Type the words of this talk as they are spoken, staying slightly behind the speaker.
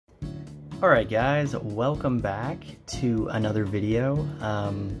Alright guys, welcome back to another video.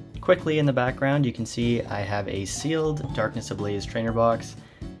 Quickly in the background you can see I have a sealed Darkness Ablaze trainer box,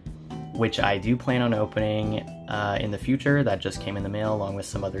 which I do plan on opening in the future. That just came in the mail along with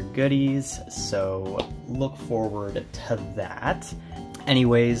some other goodies, so look forward to that.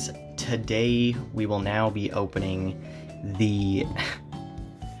 Anyways, today we will now be opening the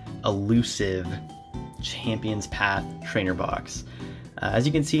elusive Champions Path trainer box. As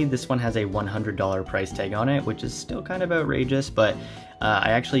you can see, this one has a $100 price tag on it, which is still kind of outrageous, but I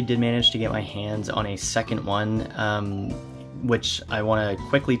actually did manage to get my hands on a second one, which I want to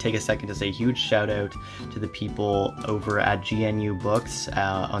quickly take a second to say a huge shout out to the people over at GNU Books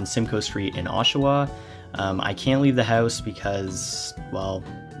on Simcoe Street in Oshawa. I can't leave the house because, well,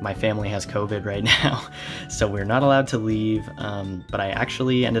 my family has COVID right now, so we're not allowed to leave, but I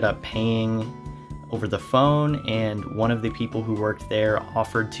actually ended up paying over the phone, and one of the people who worked there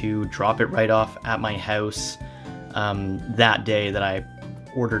offered to drop it right off at my house that day that I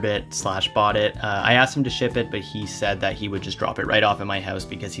ordered it / bought it. I asked him to ship it, but he said that he would just drop it right off at my house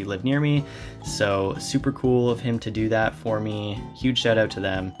because he lived near me. So super cool of him to do that for me. Huge shout out to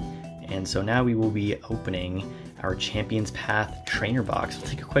them. And so now we will be opening our Champions Path trainer box. We'll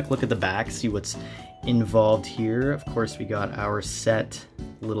take a quick look at the back, see what's involved here. Of course, we got our set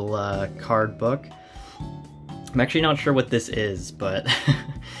little card book. I'm actually not sure what this is, but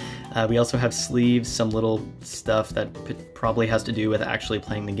we also have sleeves, some little stuff that probably has to do with actually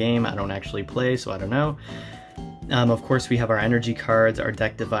playing the game. I don't actually play, so I don't know. Of course, we have our energy cards, our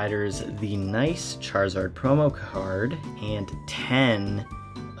deck dividers, the nice Charizard promo card, and 10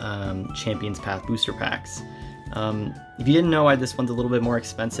 Champions Path booster packs. If you didn't know why this one's a little bit more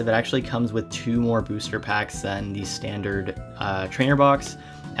expensive, it actually comes with 2 more booster packs than the standard trainer box.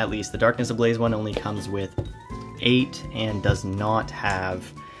 At least the Darkness Ablaze one only comes with 8 and does not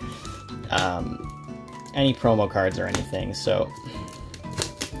have any promo cards or anything. So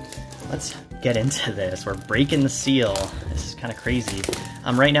let's get into this. We're breaking the seal. This is kind of crazy.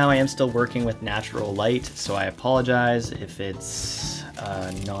 Right now I am still working with natural light, so I apologize if it's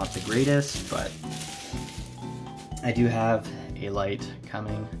not the greatest, but I do have a light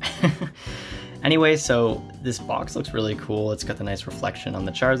coming. Anyway, so this box looks really cool. It's got the nice reflection on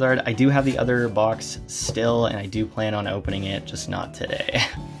the Charizard. I do have the other box still, and I do plan on opening it, just not today.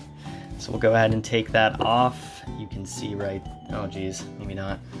 So we'll go ahead and take that off. You can see right, oh geez, maybe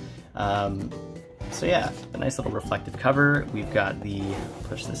not. So yeah, a nice little reflective cover. We've got the,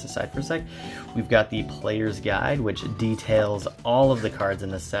 push this aside for a sec. We've got the player's guide, which details all of the cards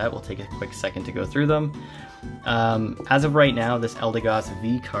in the set. We'll take a quick second to go through them. As of right now, this Eldegoss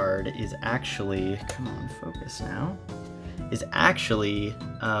V card is actually, come on, focus now, is actually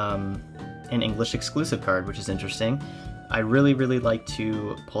an English exclusive card, which is interesting. I really like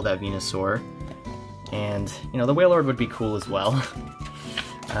to pull that Venusaur, and you know, the Wailord would be cool as well.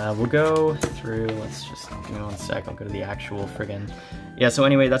 We'll go through, let's just, give me one sec, I'll go to the actual friggin', yeah, so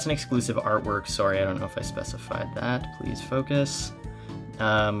anyway, that's an exclusive artwork. Sorry, I don't know if I specified that, please focus.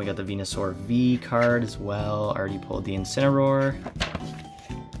 We got the Venusaur V card as well. Already pulled the Incineroar.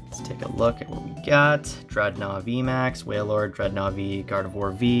 Let's take a look at what we got. Dreadnought V Max, Wailord, Dreadnought V,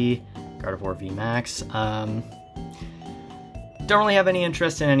 Gardevoir V, Gardevoir V Max. Don't really have any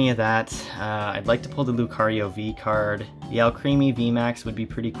interest in any of that. I'd like to pull the Lucario V card. The Alcremie V Max would be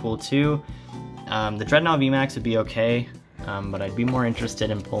pretty cool too. The Dreadnought V Max would be okay, but I'd be more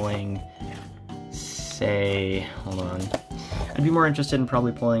interested in pulling, say, hold on. I'd be more interested in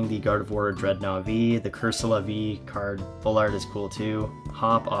probably pulling the Gardevoir Dreadnought V. The Cursula V card full art is cool too.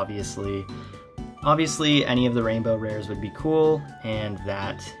 Hop, obviously. Obviously, any of the Rainbow Rares would be cool, and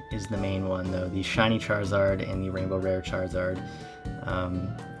that is the main one though. The Shiny Charizard and the Rainbow Rare Charizard.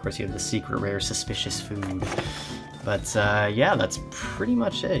 Of course, you have the Secret Rare Suspicious Food. But yeah, that's pretty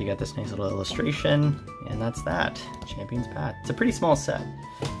much it. You got this nice little illustration, and that's that. Champions Path. It's a pretty small set.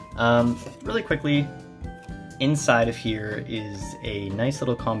 Really quickly, inside of here is a nice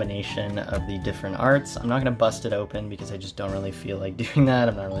little combination of the different arts. I'm not going to bust it open because I just don't really feel like doing that.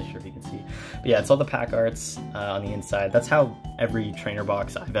 I'm not really sure if you can see. But yeah, it's all the pack arts on the inside. That's how every trainer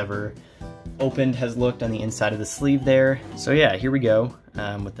box I've ever opened has looked on the inside of the sleeve there. So yeah, here we go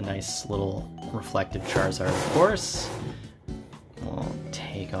with the nice little reflective Charizard, of course. We'll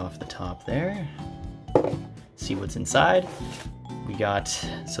take off the top there. See what's inside. We got,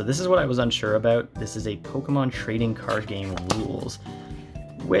 so this is what I was unsure about. This is a Pokemon trading card game rules,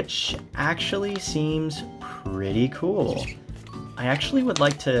 which actually seems pretty cool. I actually would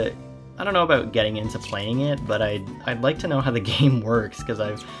like to, I don't know about getting into playing it, but I'd like to know how the game works, because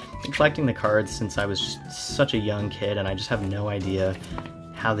I've been collecting the cards since I was such a young kid, and I just have no idea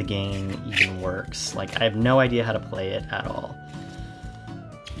how the game even works. Like, I have no idea how to play it at all.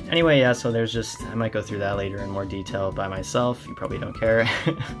 Anyway, yeah, so there's just, I might go through that later in more detail by myself. You probably don't care.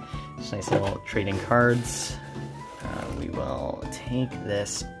 Just nice little trading cards. We will take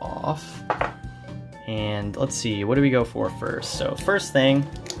this off. And let's see, what do we go for first? So first thing,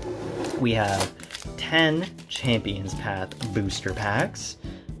 we have 10 Champions Path booster packs.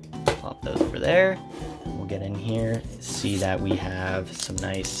 Pop those over there. We'll get in here, see that we have some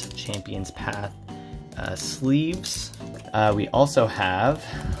nice Champions Path sleeves. We also have,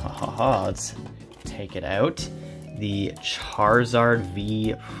 let's take it out, the Charizard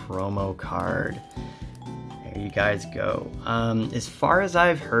V promo card. There you guys go. As far as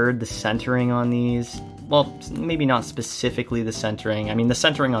I've heard, the centering on these, well, maybe not specifically the centering. I mean, the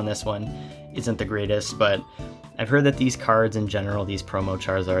centering on this one isn't the greatest, but I've heard that these cards in general, these promo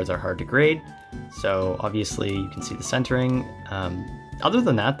Charizards, are hard to grade. So obviously you can see the centering. Other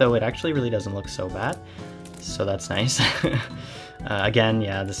than that though, it actually really doesn't look so bad. So that's nice. Again,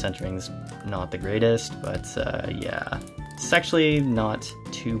 yeah, the centering's not the greatest, but yeah, it's actually not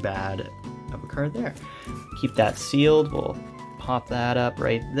too bad of a card there. Keep that sealed. We'll pop that up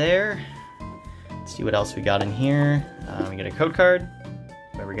right there. Let's see what else we got in here. We get a code card.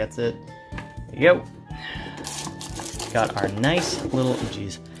 Whoever gets it, there you go. Got our nice little,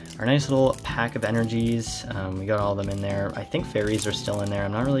 our nice little pack of energies. We got all of them in there. I think fairies are still in there.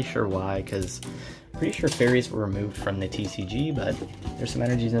 I'm not really sure why, because I'm pretty sure fairies were removed from the TCG, but there's some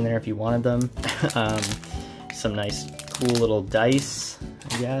energies in there if you wanted them. Some nice cool little dice,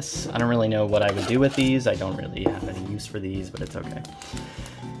 I guess. I don't really know what I would do with these. I don't really have any use for these, but it's okay.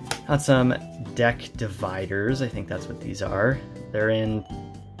 Got some deck dividers. I think that's what these are.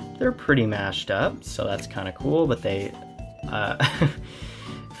 They're pretty mashed up, so that's kind of cool, but they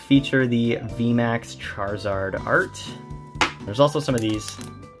feature the VMAX Charizard art. There's also some of these,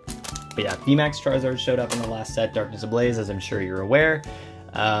 but yeah, VMAX Charizard showed up in the last set, Darkness Ablaze, as I'm sure you're aware.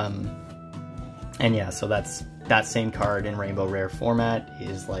 And yeah, so that same card in Rainbow Rare format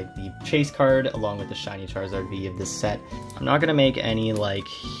is like the chase card along with the shiny Charizard V of this set. I'm not gonna make any like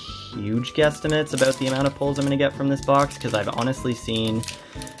huge guesstimates about the amount of pulls I'm gonna get from this box, because I've honestly seen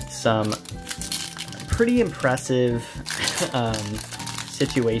some pretty impressive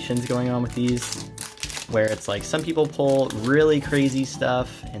situations going on with these, where it's like some people pull really crazy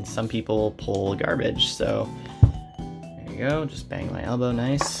stuff and some people pull garbage. So there you go, just bang my elbow,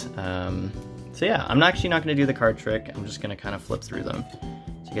 nice. So yeah, I'm actually not going to do the card trick. I'm just going to kind of flip through them.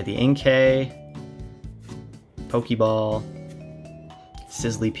 So you get the Inkay, Pokeball,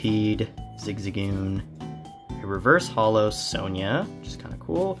 Sizzlypede, Zigzagoon, a reverse holo Sonia, which is kind of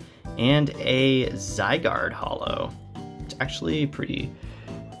cool, and a Zygarde holo. It's actually pretty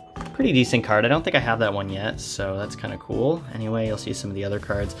decent card. I don't think I have that one yet, so that's kind of cool. Anyway, you'll see some of the other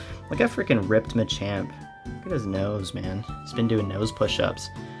cards. Look at freaking ripped Machamp. Look at his nose, man. He's been doing nose push-ups.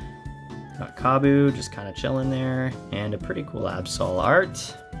 Got Kabu just kind of chilling there, and a pretty cool Absol art.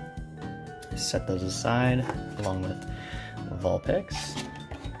 Set those aside along with Vulpix.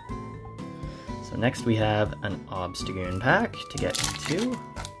 So next we have an Obstagoon pack to get into.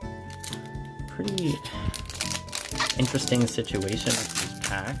 Pretty interesting situation with these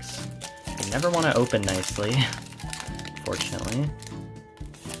packs. They never want to open nicely, unfortunately.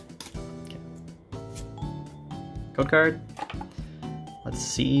 Okay. Code card. Let's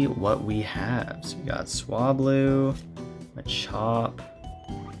see what we have. So we got Swablu, Machop,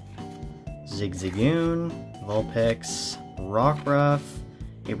 Zigzagoon, Vulpix, Rockruff,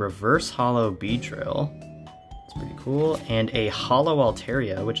 a reverse holo Beedrill. It's pretty cool. And a holo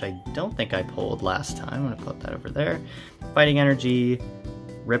Altaria, which I don't think I pulled last time. I'm gonna put that over there. Fighting Energy,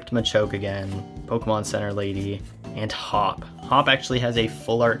 ripped Machoke again, Pokemon Center Lady, and Hop. Hop actually has a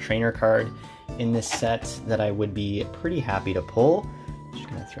full art trainer card in this set that I would be pretty happy to pull. Just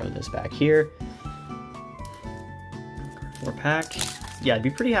gonna throw this back here. 4-pack. Yeah, I'd be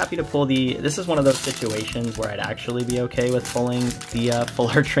pretty happy to pull the... This is one of those situations where I'd actually be okay with pulling the full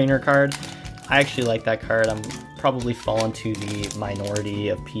art trainer card. I actually like that card. I'm probably fallen to the minority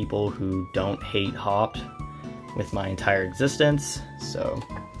of people who don't hate Hop with my entire existence, so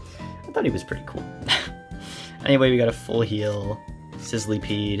I thought he was pretty cool. Anyway, we got a full heal,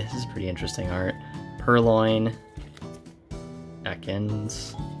 Sizzlypede. This is pretty interesting art. Purloin,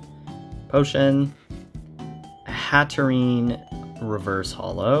 Ekans, Potion, a Hatterene reverse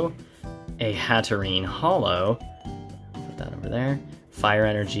holo, a Hatterene holo, put that over there, Fire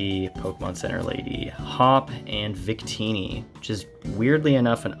Energy, Pokemon Center Lady, Hop, and Victini, which is weirdly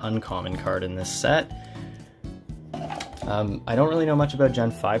enough an uncommon card in this set. I don't really know much about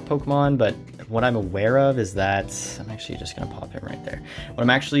Gen 5 Pokemon, but what I'm aware of is that, I'm actually just gonna pop him right there. What I'm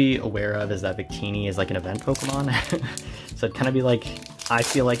actually aware of is that Victini is like an event Pokemon. So it'd kind of be like, I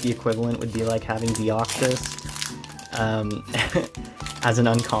feel like the equivalent would be like having Deoxys as an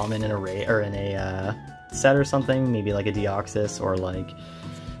uncommon in a raid or in a set or something. Maybe like a Deoxys or like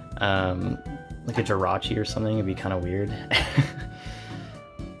a Jirachi or something. It'd be kind of weird.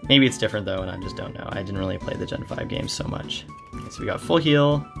 Maybe it's different though, and I just don't know. I didn't really play the Gen 5 games so much. Okay, so we got Full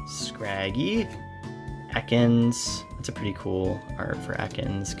Heal, Scraggy, Ekans. That's a pretty cool art for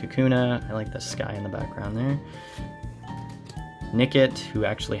Ekans. Kakuna, I like the sky in the background there. Nickit, who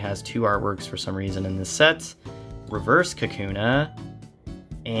actually has 2 artworks for some reason in this set. Reverse Kakuna.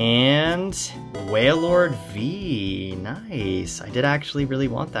 And Wailord V. Nice. I did actually really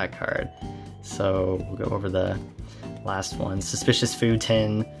want that card. So we'll go over the last one. Suspicious Food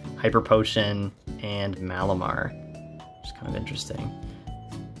Tin, Hyper Potion, and Malamar. Which is kind of interesting.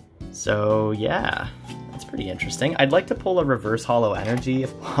 So yeah, that's pretty interesting. I'd like to pull a Reverse Hollow Energy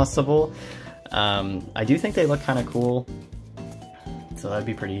if possible. I do think they look kind of cool. So that'd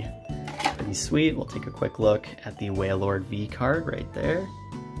be pretty sweet. We'll take a quick look at the Wailord V card right there.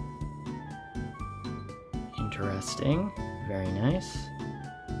 Interesting. Very nice.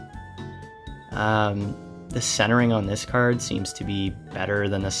 The centering on this card seems to be better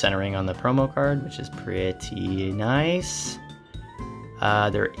than the centering on the promo card, which is pretty nice.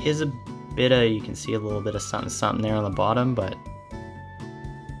 There is a bit of, you can see a little bit of something there on the bottom, but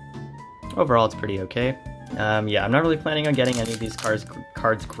overall it's pretty okay. Yeah, I'm not really planning on getting any of these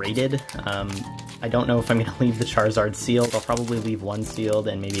cards graded. I don't know if I'm going to leave the Charizard sealed. I'll probably leave one sealed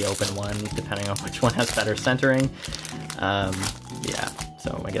and maybe open one, depending on which one has better centering. Yeah,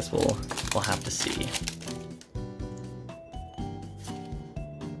 so I guess we'll have to see.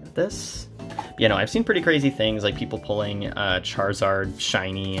 This. You know, I've seen pretty crazy things, like people pulling Charizard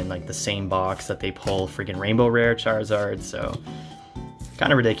Shiny in like the same box that they pull freaking Rainbow Rare Charizard, so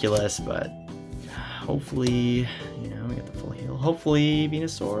kind of ridiculous, but hopefully, you know, we get the Full Heal. Hopefully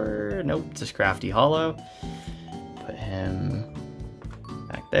Venusaur. Nope, it's a Crafty Hollow. Put him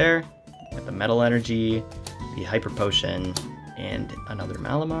back there. Get the Metal Energy, the Hyper Potion, and another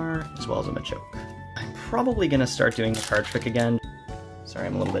Malamar, as well as a Machoke. I'm probably gonna start doing the card trick again. Sorry,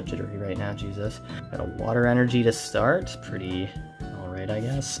 I'm a little bit jittery right now, Jesus. Got a Water Energy to start. Pretty alright, I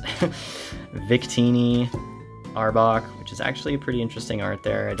guess. Victini, Arbok, which is actually a pretty interesting art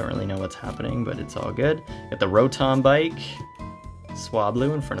there. I don't really know what's happening, but it's all good. Got the Rotom Bike,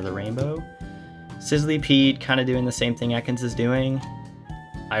 Swablu in front of the rainbow. Sizzly Pete, kind of doing the same thing Ekans is doing.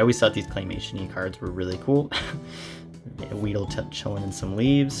 I always thought these Claymation-y cards were really cool. Weedle chilling in some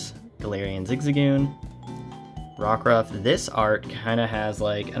leaves. Galarian Zigzagoon. Rockruff. This art kind of has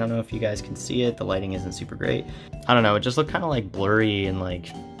like, I don't know if you guys can see it, the lighting isn't super great. I don't know, it just looked kind of like blurry and like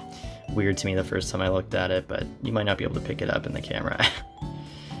weird to me the first time I looked at it, but you might not be able to pick it up in the camera.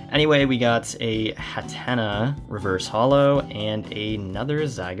 Anyway, we got a Hatena Reverse Hollow and another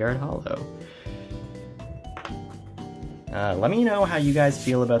Zygarde Hollow. Let me know how you guys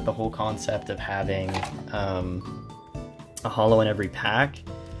feel about the whole concept of having a hollow in every pack,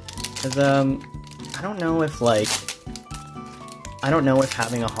 because I don't know if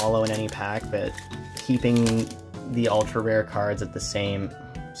having a hollow in any pack, but keeping the ultra rare cards at the same,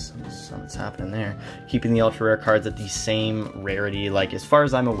 something's happening there, keeping the ultra rare cards at the same rarity, like as far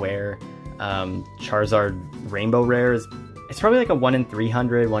as I'm aware, Charizard Rainbow Rare is, it's probably like a 1 in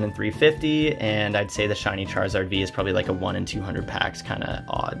 300, 1 in 350, and I'd say the shiny Charizard V is probably like a 1 in 200 packs kind of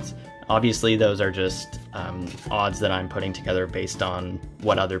odds. Obviously, those are just odds that I'm putting together based on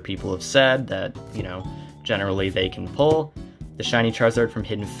what other people have said that, you know, generally they can pull. The shiny Charizard from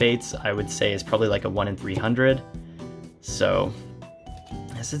Hidden Fates, I would say, is probably like a 1 in 300. So,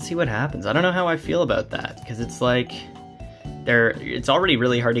 let's see what happens. I don't know how I feel about that, because it's like, it's already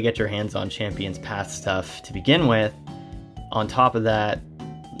really hard to get your hands on Champions Path stuff to begin with. On top of that,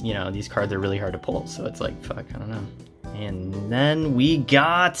 you know, these cards are really hard to pull, so it's like, fuck, I don't know. And then we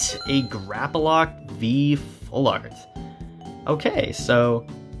got a Grapploct V Full Art. Okay, so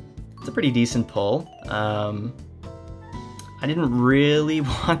it's a pretty decent pull. I didn't really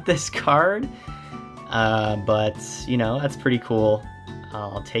want this card, but, you know, that's pretty cool.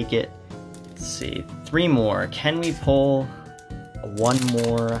 I'll take it. Let's see, 3 more. Can we pull one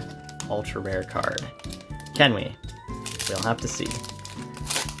more ultra rare card? Can we? We'll have to see.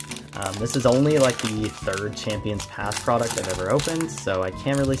 This is only like the 3rd Champions Path product I've ever opened, so I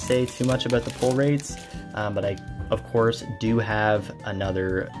can't really say too much about the pull rates, but I, of course, do have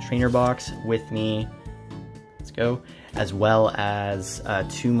another trainer box with me. Let's go. As well as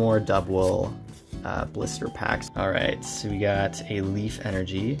 2 more Dubwool blister packs. Alright, so we got a Leaf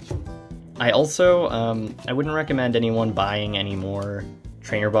Energy, I also, I wouldn't recommend anyone buying any more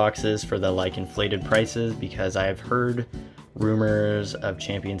trainer boxes for the like inflated prices, because I have heard rumors of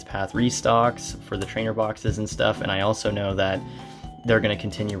Champions Path restocks for the trainer boxes and stuff, and I also know that they're going to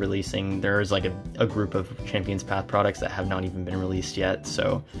continue releasing. There's like a group of Champions Path products that have not even been released yet,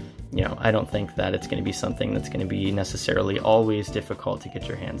 so you know, I don't think that it's going to be something that's going to be necessarily always difficult to get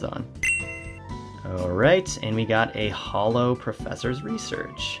your hands on. Alright, and we got a Holo Professor's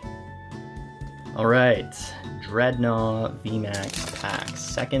Research. Alright, Dreadnought VMAX pack,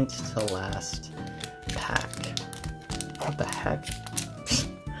 second to last pack. What the heck?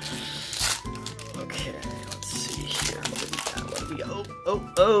 Okay, let's see here. What do we got?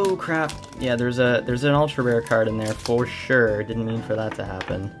 Oh crap. Yeah, there's an ultra rare card in there for sure. Didn't mean for that to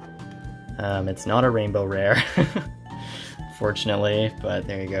happen. It's not a rainbow rare, fortunately, but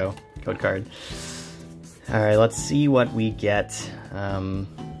there you go. Code card. Alright, let's see what we get.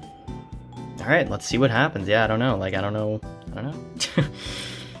 Alright, let's see what happens. Yeah, I don't know. Like, I don't know.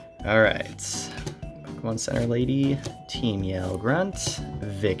 Alright. Pokemon Center Lady, Team Yell Grunt,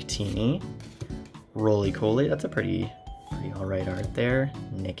 Victini, Roly-Coly, that's a pretty alright art there,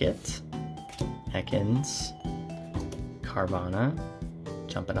 Nickit, Ekans, Carvana,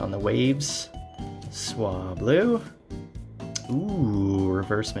 jumping on the waves, Swablu, ooh,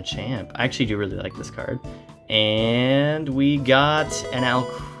 Reverse Machamp, I actually do really like this card, and we got an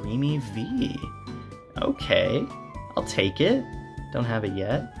Alcremie V, okay, I'll take it, don't have it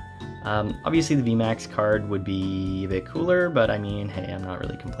yet. Obviously the VMAX card would be a bit cooler, but I mean, hey, I'm not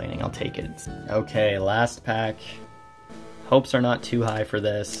really complaining, I'll take it. Okay, last pack. Hopes are not too high for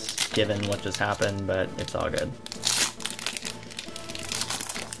this, given what just happened, but it's all good.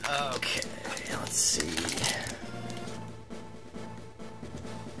 Okay, let's see.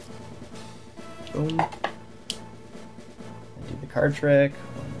 Boom. Do the card trick.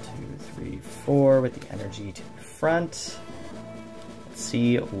 1, 2, 3, 4 with the energy to the front.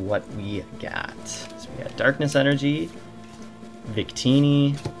 See what we got. So we got Darkness Energy,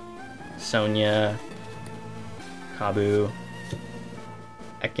 Victini, Sonia, Kabu,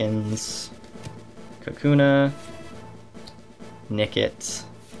 Ekans, Kakuna, Nickit,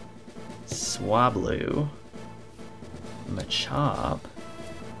 Swablu, Machop.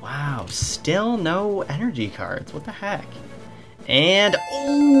 Wow, still no energy cards. What the heck? And,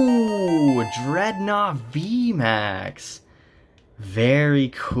 ooh, Dreadnought VMAX. Very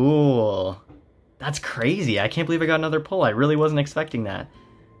cool. That's crazy. I can't believe I got another pull. I really wasn't expecting that.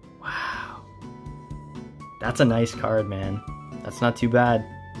 Wow. That's a nice card, man. That's not too bad.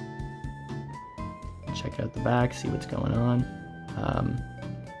 Check out the back, see what's going on.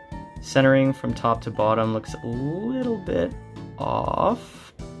 Centering from top to bottom looks a little bit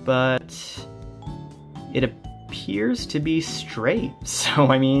off, but it appears to be straight. So,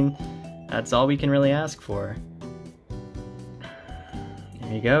 I mean, that's all we can really ask for.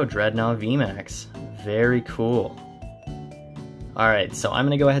 There you go, Dreadnought VMAX. Very cool. Alright, so I'm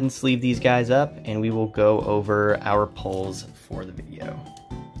going to go ahead and sleeve these guys up, and we will go over our pulls for the video.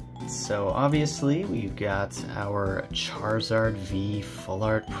 So obviously, we've got our Charizard V Full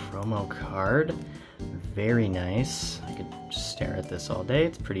Art promo card. Very nice. I could just stare at this all day.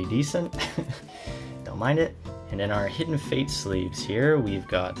 It's pretty decent. Don't mind it. And in our Hidden Fate sleeves here, we've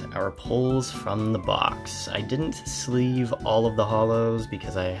got our pulls from the box. I didn't sleeve all of the holos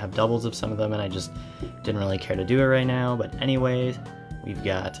because I have doubles of some of them and I just didn't really care to do it right now. But anyways, we've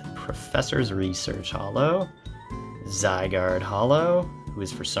got Professor's Research holo, Zygarde holo, who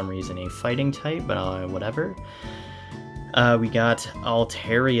is for some reason a fighting type, but whatever. We got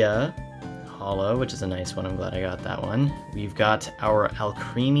Altaria holo, which is a nice one. I'm glad I got that one. We've got our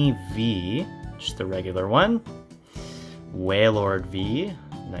Alcremie V, just the regular one. Wailord V,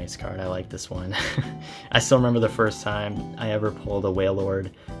 nice card, I like this one. I still remember the first time I ever pulled a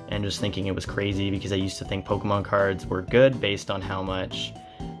Wailord and just thinking it was crazy because I used to think Pokemon cards were good based on how much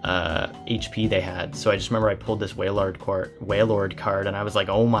HP they had. So I just remember I pulled this Wailord card and I was like,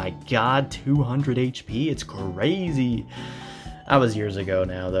 oh my god, 200 HP, it's crazy. That was years ago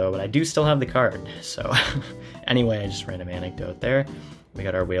now though, but I do still have the card. So anyway, just random anecdote there. We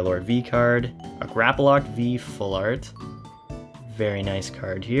got our Wailord V card, a Grapploct V Full Art. Very nice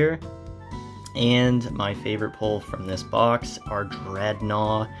card here. And my favorite pull from this box, our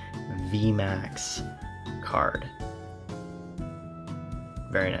Dreadnought VMAX card.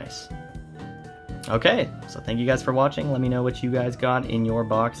 Very nice. Okay, so thank you guys for watching. Let me know what you guys got in your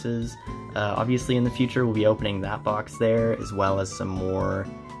boxes. Obviously in the future we'll be opening that box there, as well as some more,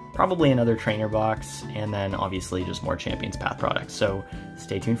 probably another trainer box, and then obviously just more Champions Path products. So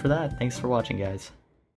stay tuned for that. Thanks for watching, guys.